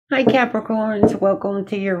Hi Capricorns, welcome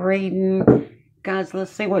to your reading. Guys,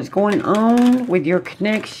 let's see what's going on with your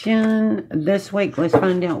connection this week. Let's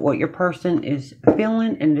find out what your person is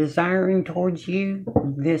feeling and desiring towards you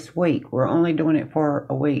this week. We're only doing it for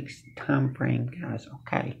a week's time frame, guys,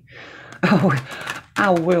 okay? Oh, I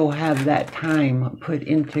will have that time put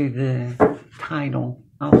into the title,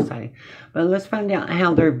 I'll say. But let's find out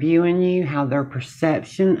how they're viewing you, how their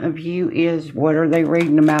perception of you is. What are they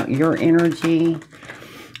reading about your energy?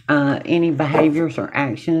 Any behaviors or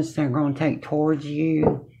actions they're going to take towards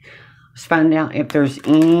you. Let's find out if there's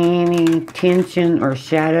any tension or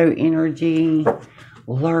shadow energy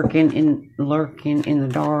lurking in the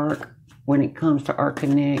dark when it comes to our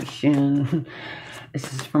connection.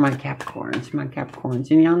 This is for my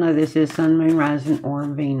Capricorns. And y'all know this is Sun, Moon, Rising, or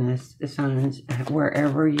Venus signs,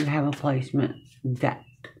 wherever you have a placement that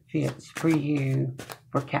fits for you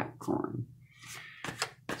for Capricorn.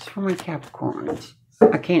 It's for my Capricorns.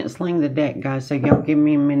 I can't sling the deck, guys, so y'all give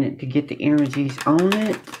me a minute to get the energies on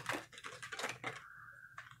it.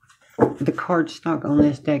 The cardstock on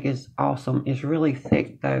this deck is awesome. It's really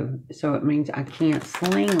thick, though, so it means I can't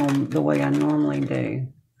sling them the way I normally do.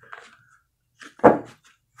 This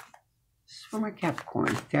is for my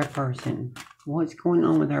Capricorns, their person. What's going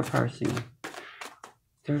on with their person?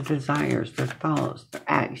 Their desires, their thoughts, their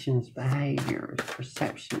actions, behaviors,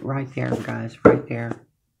 perception. Right there, guys, right there.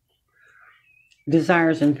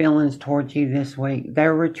 Desires and feelings towards you this week.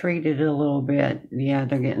 They're retreated a little bit. Yeah,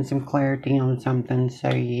 they're getting some clarity on something. So,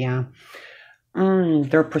 yeah.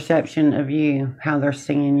 Their perception of you, how they're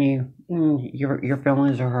seeing you. Your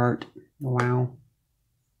feelings are hurt. Wow.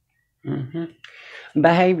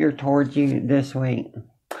 Behavior towards you this week.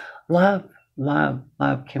 Love.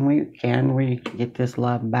 Can we get this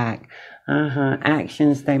love back?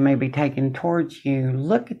 Actions they may be taking towards you.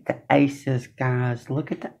 Look at the aces, guys.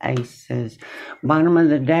 Look at the aces. Bottom of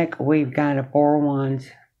the deck, we've got a 4 of Wands.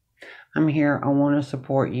 I'm here. I want to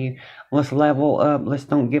support you. Let's level up. Let's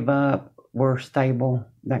don't give up. We're stable.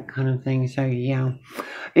 That kind of thing. So, yeah.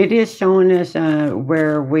 It is showing us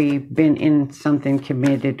where we've been in something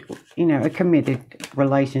committed. You know, a committed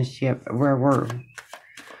relationship where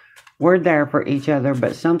we're there for each other,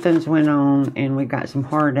 but something's went on and we got some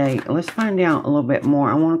heartache. Let's find out a little bit more.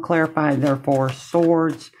 I want to clarify their 4 of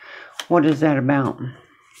Swords. What is that about?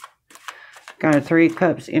 Got a 3 of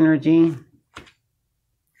Cups energy.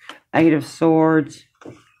 8 of Swords.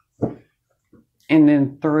 And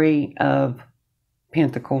then 3 of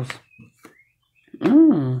Pentacles.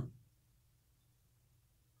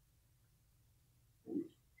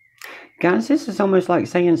 Guys, this is almost like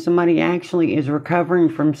saying somebody actually is recovering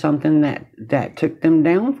from something that took them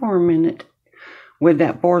down for a minute. With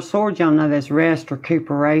that 4 of Swords, y'all know that's rest,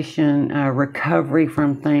 recuperation, recovery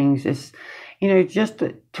from things. It's, just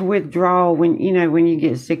to withdraw. When you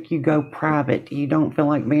get sick, you go private. You don't feel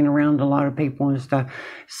like being around a lot of people and stuff.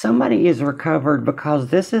 Somebody is recovered because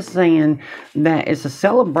this is saying that it's a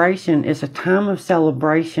celebration. It's a time of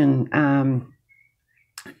celebration.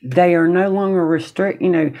 They are no longer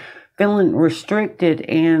feeling restricted,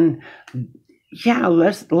 and yeah,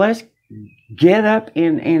 let's get up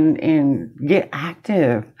and get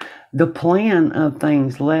active. The plan of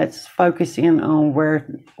things. Let's focus in on where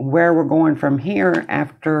we're going from here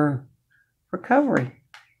after recovery.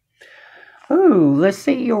 Ooh, let's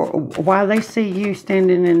see why they see you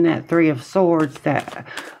standing in that 3 of Swords. That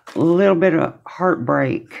little bit of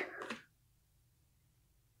heartbreak.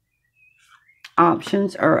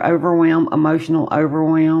 Options are overwhelm, emotional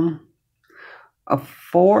overwhelm. A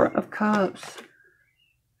 4 of Cups.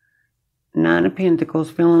 9 of Pentacles,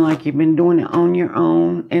 feeling like you've been doing it on your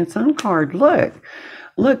own. And Sun card, look,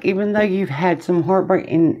 even though you've had some heartbreak,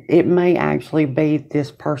 and it may actually be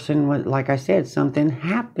this person, like I said, something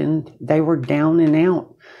happened. They were down and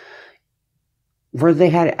out. Where they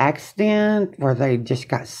had an accident, where they just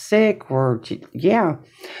got sick, yeah.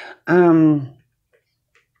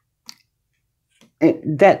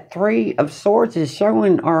 That 3 of Swords is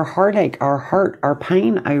showing our heartache, our hurt, our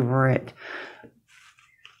pain over it.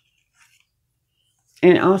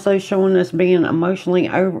 And also showing us being emotionally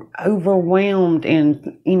overwhelmed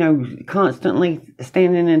and, constantly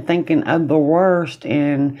standing and thinking of the worst.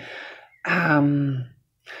 And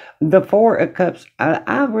the 4 of Cups,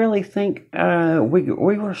 I really think we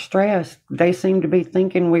were stressed. They seem to be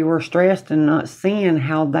thinking we were stressed and not seeing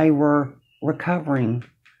how they were recovering.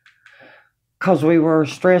 Because we were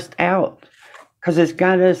stressed out. Because it's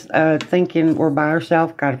got us thinking we're by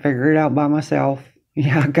ourselves. Got to figure it out by myself.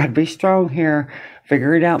 Yeah, got to be strong here.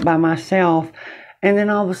 Figure it out by myself. And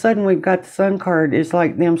then all of a sudden we've got the Sun card. It's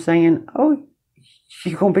like them saying, oh,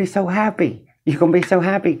 you're going to be so happy. You're gonna be so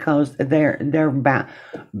happy because they're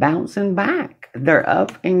bouncing back. They're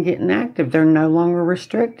up and getting active. They're no longer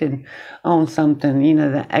restricted on something. You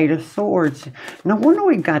know, the Eight of Swords. No wonder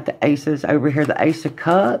we got the aces over here. The Ace of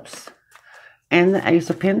Cups and the Ace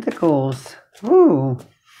of Pentacles. Ooh.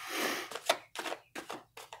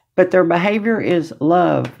 But their behavior is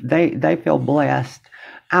love. They feel blessed.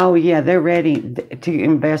 Oh, yeah, they're ready to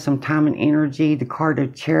invest some time and energy. The card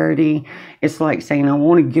of charity. It's like saying, I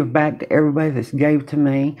want to give back to everybody that's gave to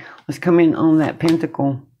me. Let's come in on that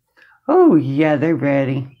pentacle. Oh, yeah, they're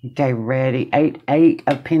ready. They're ready. Eight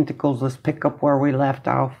of Pentacles. Let's pick up where we left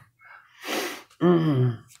off.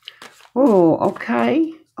 Oh,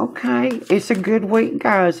 okay. Okay. It's a good week,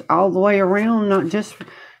 guys. All the way around.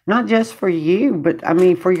 Not just for you, but I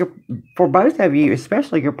mean for both of you,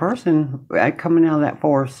 especially your person coming out of that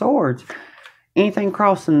Four of Swords. Anything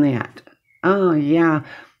crossing that? Oh, yeah.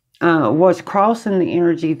 What's crossing the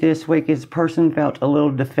energy this week is the person felt a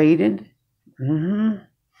little defeated.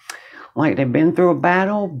 Like they've been through a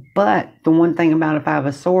battle, but the one thing about a Five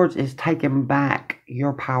of Swords is taking back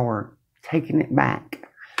your power. Taking it back.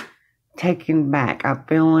 Taking back. I'm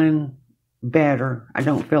feeling better. I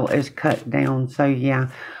don't feel as cut down. So, yeah.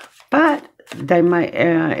 But they may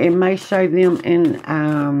it may show them in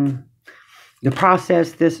the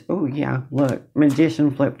process this, oh yeah, look,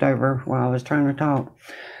 Magician flipped over while I was trying to talk.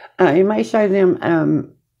 It may show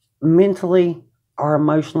them mentally or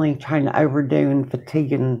emotionally trying to overdo and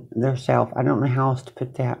fatiguing themselves. I don't know how else to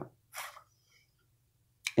put that.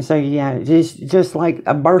 So yeah, just like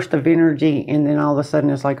a burst of energy, and then all of a sudden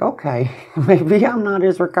it's like, okay, maybe I'm not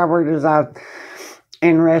as recovered as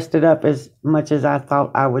and rested up as much as I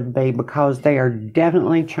thought I would be, because they are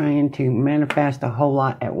definitely trying to manifest a whole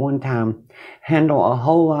lot at one time, handle a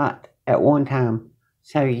whole lot at one time.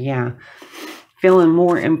 So yeah, feeling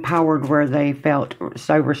more empowered where they felt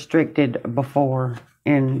so restricted before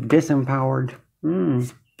and disempowered.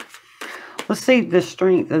 Let's see the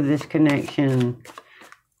strength of this connection,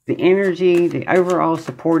 the energy, the overall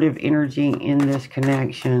supportive energy in this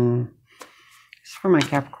connection. For my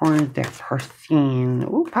Capricorns, their person.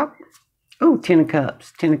 Ooh, pop. Ooh, Ten of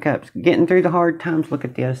Cups. Ten of Cups. Getting through the hard times. Look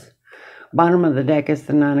at this. Bottom of the deck is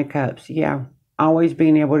the Nine of Cups. Yeah. Always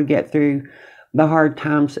being able to get through the hard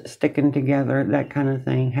times, sticking together, that kind of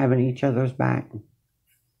thing. Having each other's back.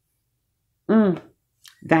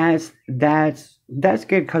 That's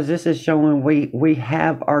good, because this is showing we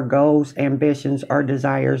have our goals, ambitions, our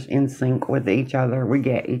desires in sync with each other. We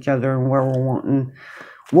get each other and where we're wanting,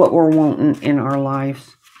 what we're wanting in our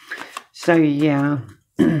lives. So yeah.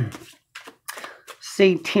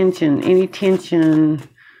 See tension, any tension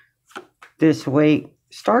this week.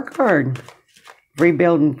 Star card.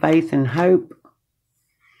 Rebuilding faith and hope.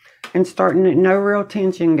 And starting, no real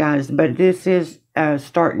tension, guys. But this is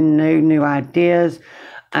starting new ideas.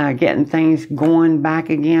 Getting things going back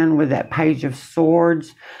again with that Page of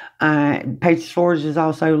Swords. Page of Swords is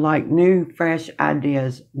also like new, fresh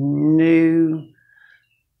ideas. New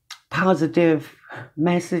positive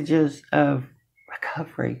messages of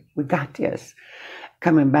recovery. We got this.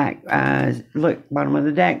 Coming back. Look, bottom of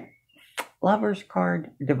the deck. Lover's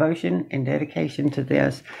card. Devotion and dedication to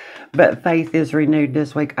this. But faith is renewed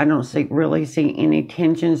this week. I don't really see any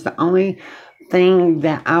tensions. The only thing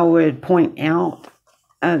that I would point out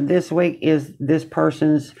this week is this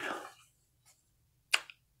person's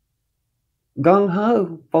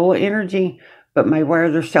gung-ho, full of energy, but may wear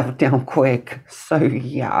themselves down quick. So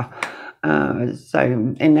yeah.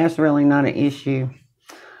 And that's really not an issue.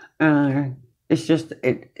 It's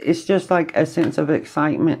just like a sense of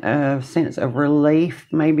excitement, a sense of relief,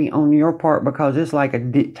 maybe on your part, because it's like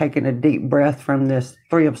taking a deep breath from this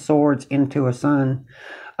Three of Swords into a sun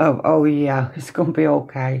of, oh yeah, it's gonna be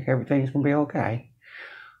okay. Everything's gonna be okay.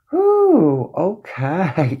 Ooh,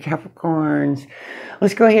 okay, Capricorns.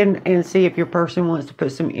 Let's go ahead and see if your person wants to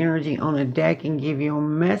put some energy on a deck and give you a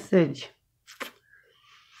message.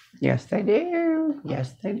 Yes, they do.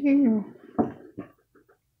 Yes, they do.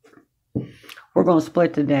 We're going to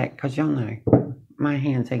split the deck because y'all know my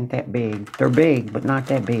hands ain't that big. They're big, but not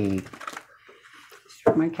that big.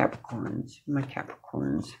 My Capricorns. My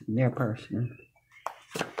Capricorns. Their person.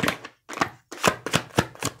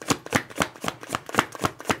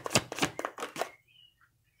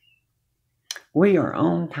 We are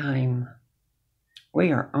on time.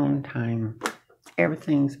 We are on time.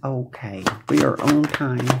 Everything's okay. We are on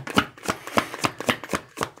time.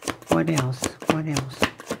 What else? What else?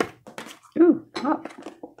 Ooh, pop.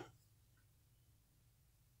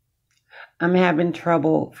 I'm having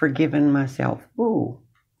trouble forgiving myself. Ooh,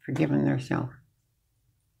 forgiving theirself.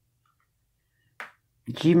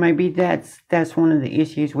 maybe that's one of the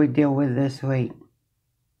issues we deal with this week.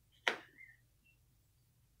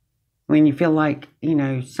 When you feel like, you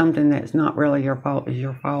know, something that's not really your fault is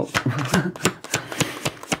your fault.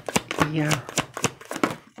 Yeah.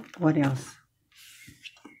 What else?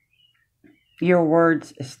 Your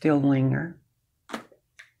words still linger.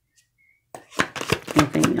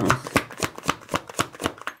 Anything else?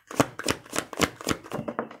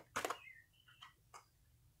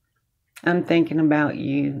 I'm thinking about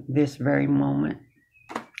you this very moment.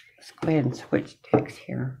 Let's go ahead and switch text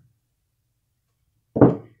here.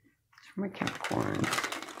 It's for my Capricorns.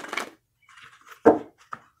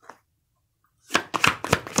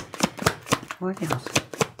 What else?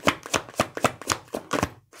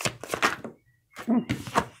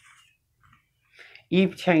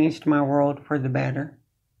 You've changed my world for the better.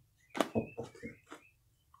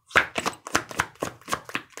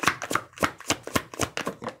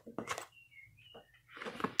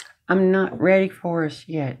 I'm not ready for us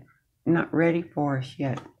yet. Not ready for us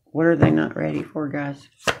yet. What are they not ready for, guys?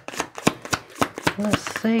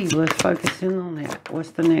 Let's see. Let's focus in on that.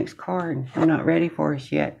 What's the next card? I'm not ready for us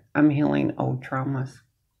yet. I'm healing old traumas.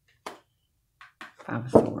 5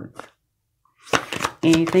 of Swords.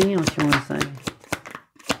 Anything else you want to say?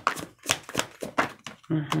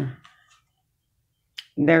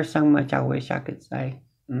 There's so much I wish I could say.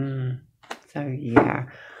 So, yeah.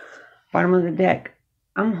 Bottom of the deck.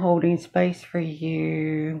 I'm holding space for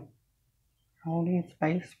you. Holding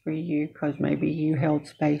space for you because maybe you held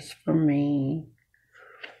space for me.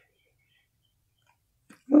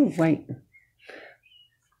 Oh, wait.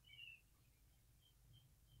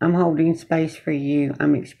 I'm holding space for you.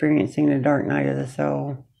 I'm experiencing the dark night of the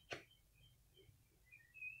soul.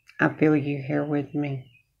 I feel you here with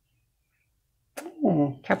me.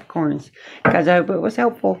 Oh, Capricorns. Guys, I hope it was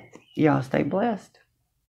helpful. Y'all stay blessed.